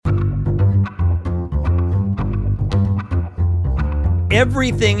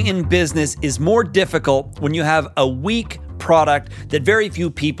Everything in business is more difficult when you have a weak product that very few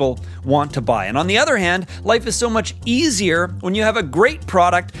people want to buy. And on the other hand, life is so much easier when you have a great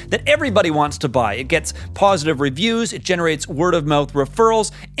product that everybody wants to buy. It gets positive reviews, it generates word of mouth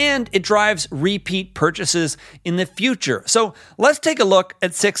referrals, and it drives repeat purchases in the future. So let's take a look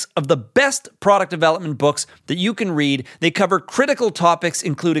at 6 of the best product development books that you can read. They cover critical topics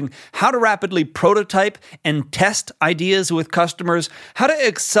including how to rapidly prototype and test ideas with customers, how to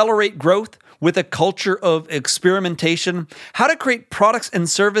accelerate growth with a culture of experimentation, how to create products and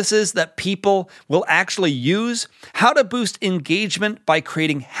services that people will actually use, how to boost engagement by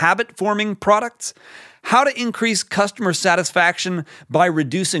creating habit-forming products, how to increase customer satisfaction by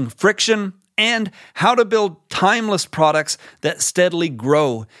reducing friction, and how to build timeless products that steadily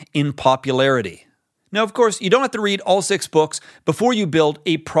grow in popularity. Now, of course, you don't have to read all 6 books before you build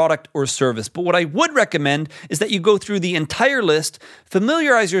a product or service, but what I would recommend is that you go through the entire list,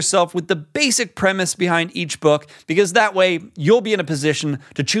 familiarize yourself with the basic premise behind each book, because that way you'll be in a position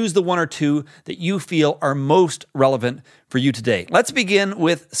to choose the 1 or 2 that you feel are most relevant for you today. Let's begin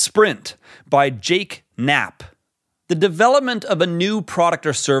with Sprint by Jake Knapp. The development of a new product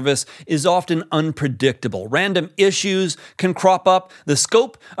or service is often unpredictable. Random issues can crop up, the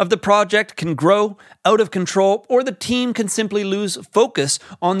scope of the project can grow out of control, or the team can simply lose focus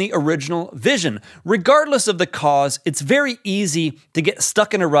on the original vision. Regardless of the cause, it's very easy to get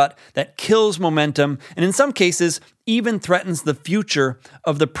stuck in a rut that kills momentum, and in some cases, even threatens the future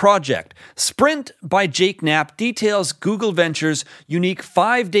of the project. Sprint by Jake Knapp details Google Ventures' unique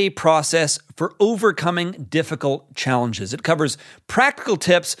 5-day process for overcoming difficult challenges. It covers practical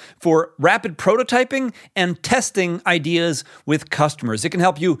tips for rapid prototyping and testing ideas with customers. It can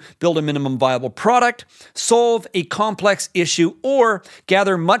help you build a minimum viable product, solve a complex issue, or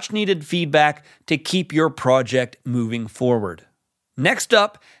gather much-needed feedback to keep your project moving forward. Next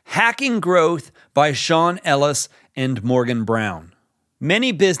up, Hacking Growth by Sean Ellis and Morgan Brown.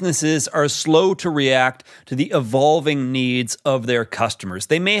 Many businesses are slow to react to the evolving needs of their customers.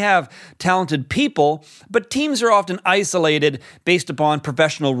 They may have talented people, but teams are often isolated based upon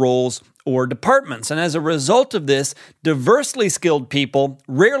professional roles or departments. And as a result of this, diversely skilled people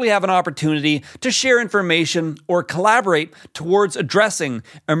rarely have an opportunity to share information or collaborate towards addressing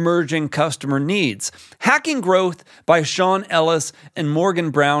emerging customer needs. Hacking Growth by Sean Ellis and Morgan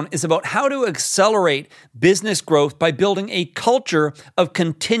Brown is about how to accelerate business growth by building a culture of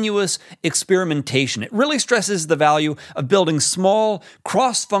continuous experimentation. It really stresses the value of building small,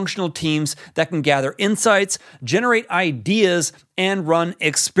 cross-functional teams that can gather insights, generate ideas, and run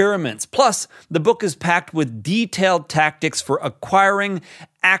experiments. Plus, the book is packed with detailed tactics for acquiring,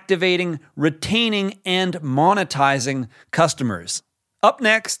 activating, retaining, and monetizing customers. Up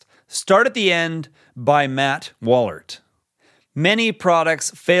next, Start at the End by Matt Wallert. Many products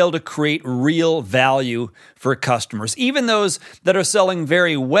fail to create real value for customers. Even those that are selling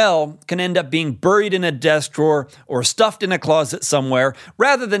very well can end up being buried in a desk drawer or stuffed in a closet somewhere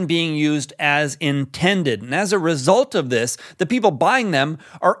rather than being used as intended. And as a result of this, the people buying them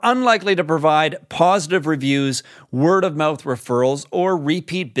are unlikely to provide positive reviews, word of mouth referrals, or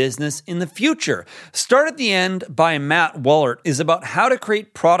repeat business in the future. Start at the End by Matt Wallert is about how to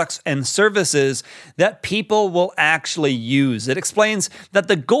create products and services that people will actually use. It explains that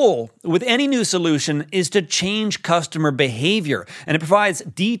the goal with any new solution is to change customer behavior, and it provides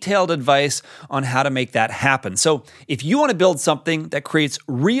detailed advice on how to make that happen. So if you want to build something that creates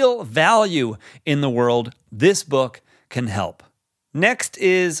real value in the world, this book can help. Next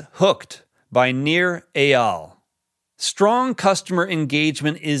is Hooked by Nir Eyal. Strong customer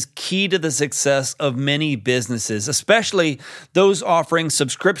engagement is key to the success of many businesses, especially those offering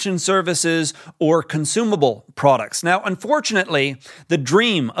subscription services or consumable products. Now, unfortunately, the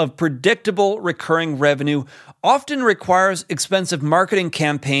dream of predictable recurring revenue often requires expensive marketing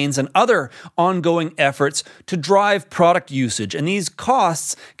campaigns and other ongoing efforts to drive product usage, and these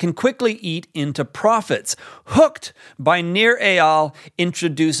costs can quickly eat into profits. Hooked by Nir Eyal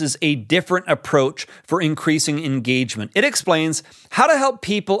introduces a different approach for increasing engagement. It explains how to help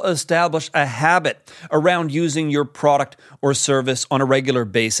people establish a habit around using your product or service on a regular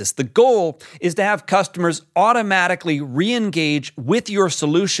basis. The goal is to have customers automatically re-engage with your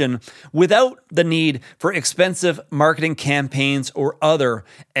solution without the need for expensive marketing campaigns or other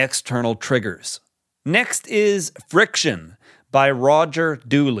external triggers. Next is Friction by Roger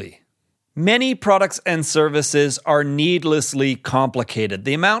Dooley. Many products and services are needlessly complicated.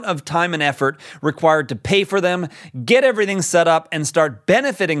 The amount of time and effort required to pay for them, get everything set up, and start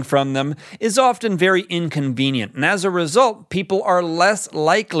benefiting from them is often very inconvenient. And as a result, people are less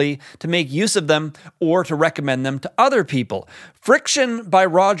likely to make use of them or to recommend them to other people. Friction by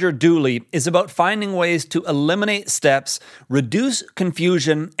Roger Dooley is about finding ways to eliminate steps, reduce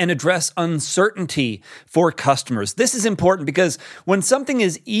confusion, and address uncertainty for customers. This is important because when something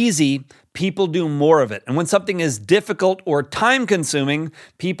is easy, people do more of it. And when something is difficult or time-consuming,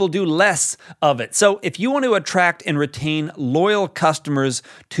 people do less of it. So if you want to attract and retain loyal customers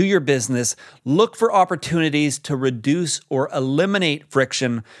to your business, look for opportunities to reduce or eliminate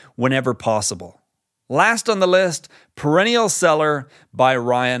friction whenever possible. Last on the list, Perennial Seller by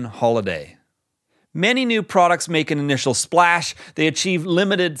Ryan Holiday. Many new products make an initial splash, they achieve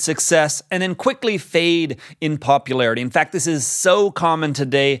limited success, and then quickly fade in popularity. In fact, this is so common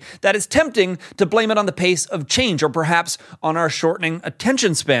today that it's tempting to blame it on the pace of change or perhaps on our shortening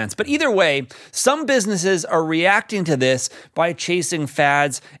attention spans. But either way, some businesses are reacting to this by chasing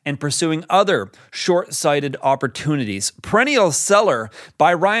fads and pursuing other short-sighted opportunities. Perennial Seller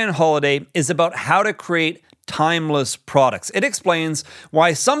by Ryan Holiday is about how to create timeless products. It explains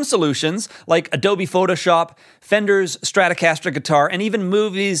why some solutions like Adobe Photoshop, Fender's Stratocaster guitar, and even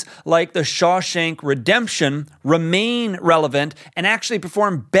movies like The Shawshank Redemption remain relevant and actually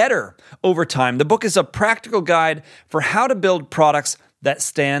perform better over time. The book is a practical guide for how to build products that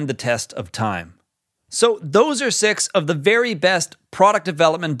stand the test of time. So those are 6 of the very best product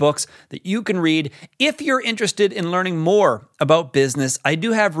development books that you can read. If you're interested in learning more about business, I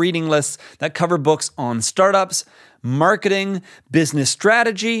do have reading lists that cover books on startups, marketing, business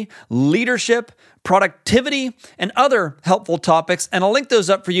strategy, leadership, productivity, and other helpful topics, and I'll link those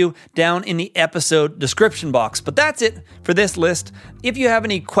up for you down in the episode description box. But that's it for this list. If you have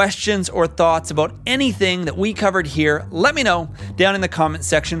any questions or thoughts about anything that we covered here, let me know down in the comment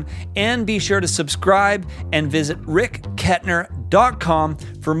section, and be sure to subscribe and visit rickkettner.com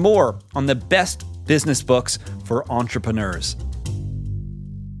for more on the best business books for entrepreneurs.